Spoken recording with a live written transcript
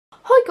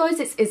Hi guys,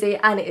 it's Izzy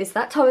and it is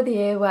that time of the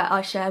year where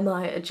I share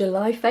my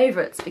July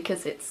favourites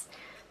because it's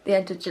the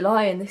end of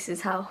July and this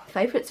is how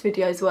favourites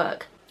videos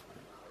work.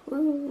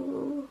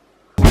 Ooh.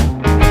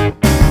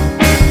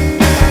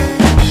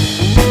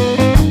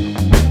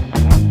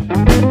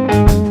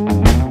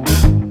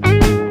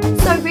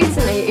 So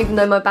recently, even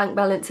though my bank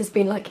balance has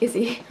been like,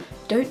 Izzy,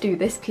 don't do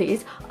this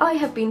please, I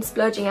have been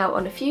splurging out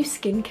on a few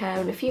skincare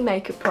and a few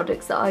makeup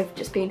products that I've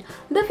just been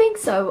loving,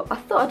 so I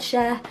thought I'd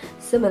share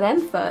some of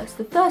them first.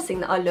 The first thing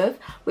that I love,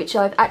 which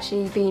I've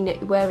actually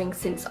been wearing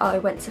since I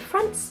went to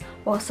France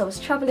whilst I was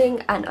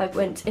travelling, and I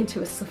went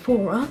into a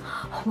Sephora.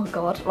 Oh my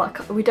god,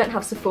 like we don't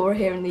have Sephora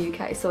here in the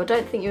UK, so I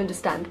don't think you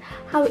understand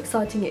how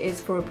exciting it is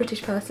for a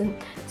British person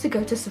to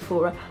go to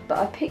Sephora. But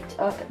I picked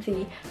up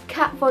the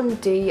Kat Von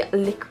D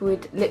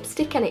liquid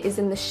lipstick and it is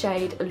in the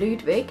shade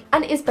Ludwig,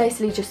 and it is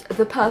basically just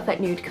the perfect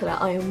nude colour.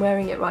 I am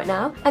wearing it right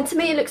now and to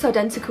me it looks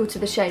identical to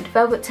the shade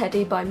Velvet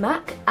Teddy by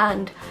MAC,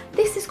 and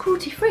this is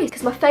cruelty free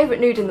because my favourite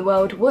nude in the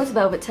world was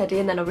Velvet Teddy,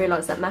 and then I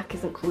realised that MAC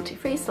isn't cruelty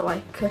free, so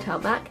I cut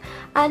out MAC,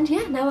 and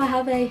yeah, now I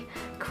have a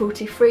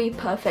cruelty free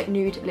perfect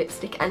nude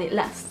lipstick and it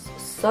lasts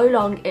so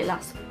long, it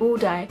lasts all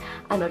day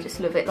and I just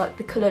love it. Like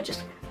the colour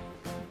just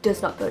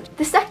does not budge.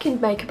 The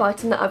second makeup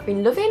item that I've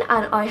been loving,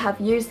 and I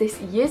have used this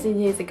years and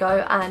years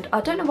ago and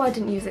I don't know why I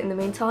didn't use it in the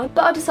meantime,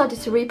 but I decided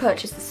to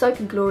repurchase the Soap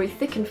 & Glory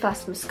Thick and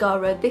Fast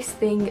mascara. This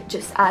thing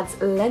just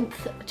adds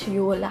length to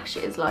your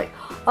lashes. Like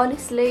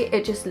honestly,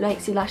 it just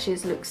makes your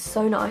lashes look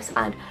so nice,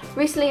 and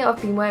recently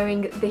I've been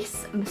wearing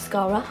this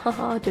mascara,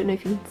 haha, I don't know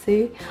if you can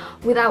see,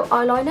 without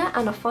eyeliner,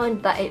 and I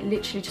find that it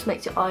literally just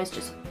makes your eyes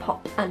just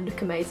pop and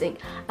look amazing.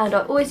 And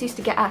I always used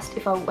to get asked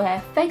if I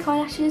wear fake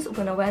eyelashes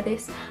when I wear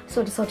this,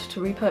 so I decided to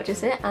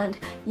repurchase it, and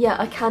yeah,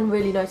 I can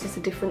really notice a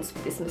difference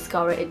with this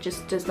mascara. It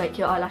just does make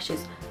your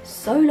eyelashes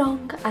so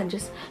long and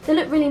just they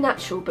look really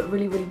natural but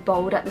really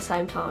bold at the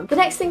same time. The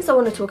next things I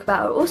want to talk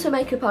about are also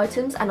makeup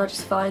items, and I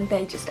just find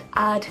they just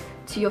add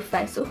to your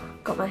face. Oh,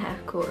 got my hair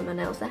caught in my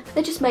nails there.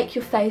 They just make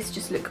your face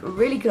just look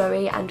really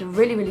glowy and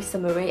really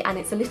summery, and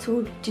it's a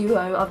little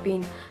duo I've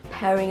been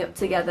pairing up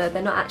together.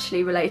 They're not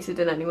actually related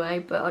in any way,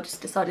 but I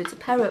just decided to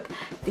pair up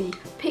the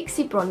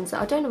Pixie bronzer.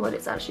 I don't know what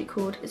it's actually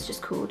called, it's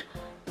just called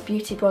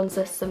Beauty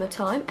Bronzer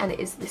Summertime, and it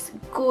is this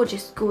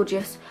gorgeous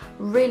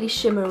really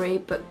shimmery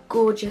but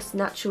gorgeous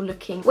natural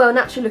looking, well,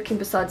 natural looking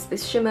besides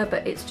this shimmer,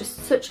 but it's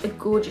just such a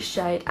gorgeous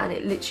shade and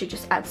it literally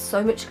just adds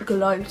so much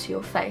glow to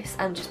your face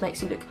and just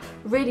makes you look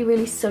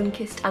really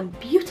sun-kissed and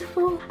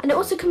beautiful. And it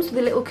also comes with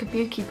a little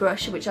kabuki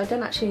brush, which I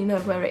don't actually know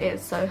where it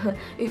is, so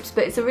oops,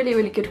 but it's a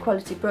really good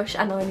quality brush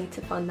and I need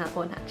to find that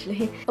one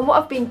actually. And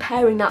what I've been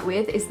pairing that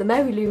with is the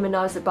Mary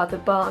Luminizer by The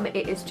Balm.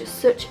 It is just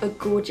such a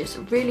gorgeous,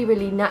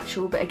 really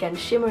natural but again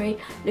shimmery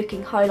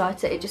looking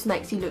highlighter. It just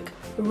makes you look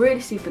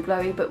really super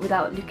glowy but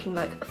without looking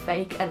like a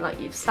fake and like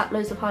you've slapped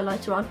loads of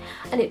highlighter on,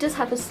 and it does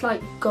have a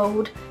slight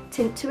gold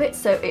tint to it,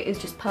 so it is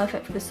just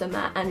perfect for the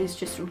summer and is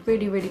just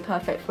really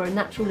perfect for a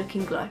natural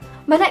looking glow.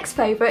 My next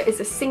favourite is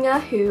a singer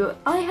who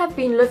I have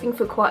been loving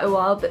for quite a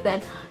while, but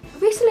then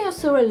recently I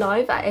saw her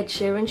live at Ed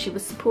Sheeran. She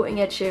was supporting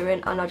Ed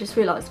Sheeran and I just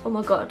realised, oh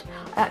my god,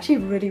 I actually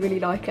really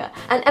like her,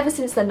 and ever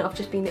since then I've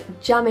just been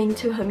jamming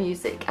to her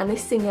music. And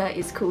this singer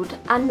is called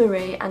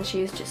Anne-Marie and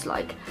she is just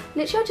like,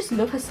 literally I just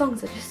love her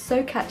songs, they're just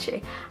so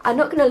catchy. I'm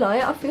not gonna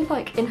lie, I feel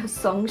like in her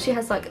songs she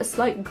has like a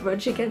slight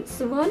grudge against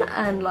someone,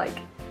 and like,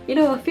 you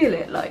know, I feel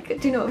it,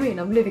 like, do you know what I mean?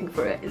 I'm living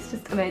for it, it's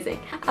just amazing.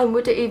 And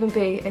would it even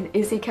be an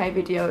Izzy K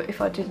video if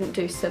I didn't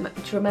do some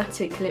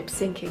dramatic lip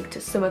syncing to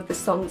some of the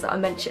songs that I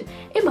mentioned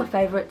in my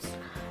favourites?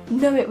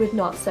 No, it would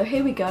not. So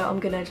here we go, I'm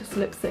gonna just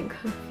lip sync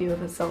a few of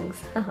her songs.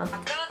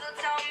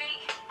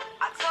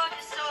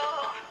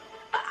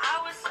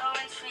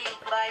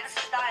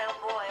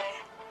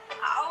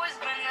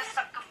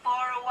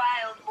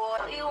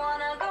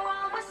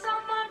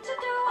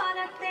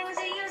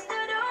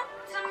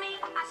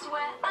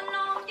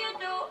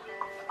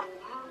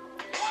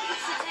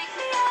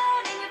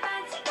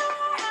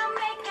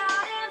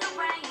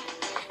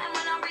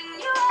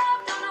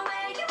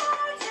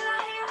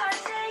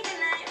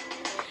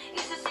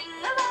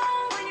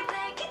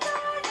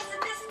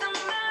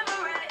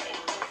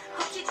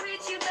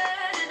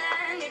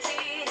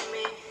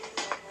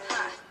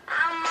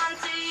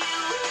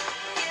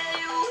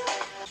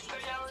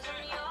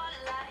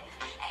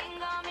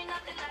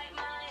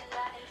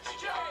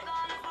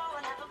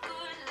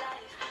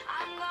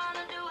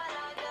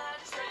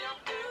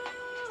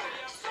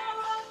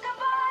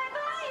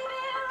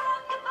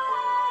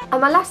 And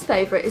my last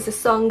favourite is a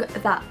song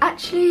that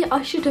actually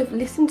I should have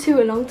listened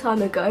to a long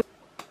time ago.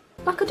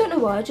 Like, I don't know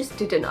why, I just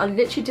didn't. I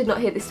literally did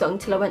not hear this song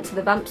till I went to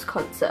the Vamps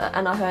concert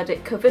and I heard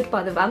it covered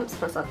by the Vamps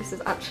and I was like, this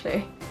is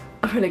actually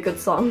a really good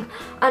song.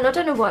 And I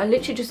don't know why, I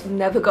literally just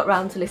never got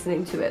round to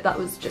listening to it. That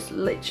was just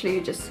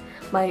literally just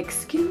my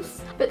excuse.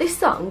 But this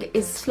song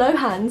is Slow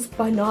Hands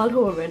by Niall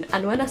Horan,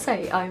 and when I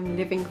say I'm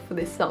living for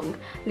this song,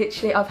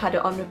 literally I've had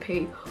it on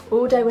repeat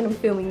all day when I'm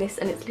filming this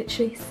and it's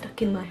literally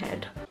stuck in my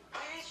head.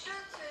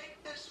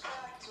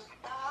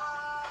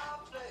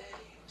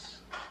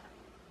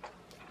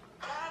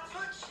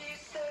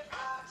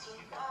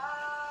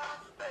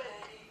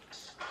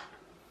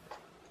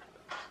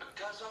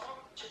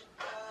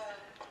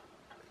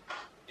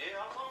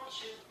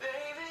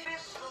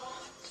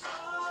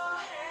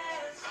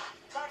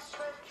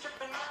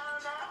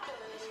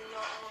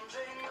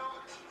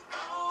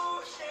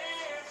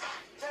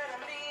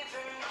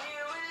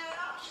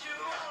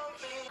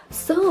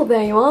 So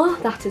there you are,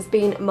 that has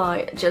been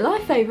my July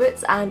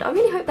favourites, and I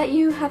really hope that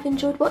you have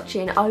enjoyed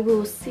watching. I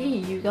will see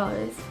you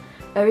guys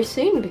very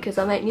soon because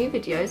I make new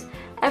videos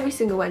every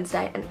single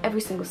Wednesday and every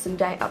single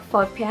Sunday at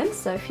 5 PM,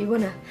 so if you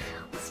want to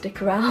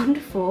stick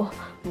around for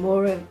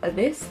more of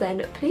this,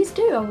 then please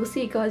do. I will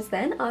see you guys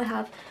then. I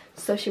have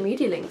social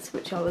media links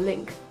which I will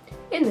link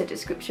in the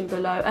description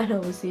below, and I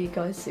will see you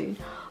guys soon.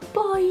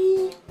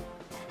 Bye!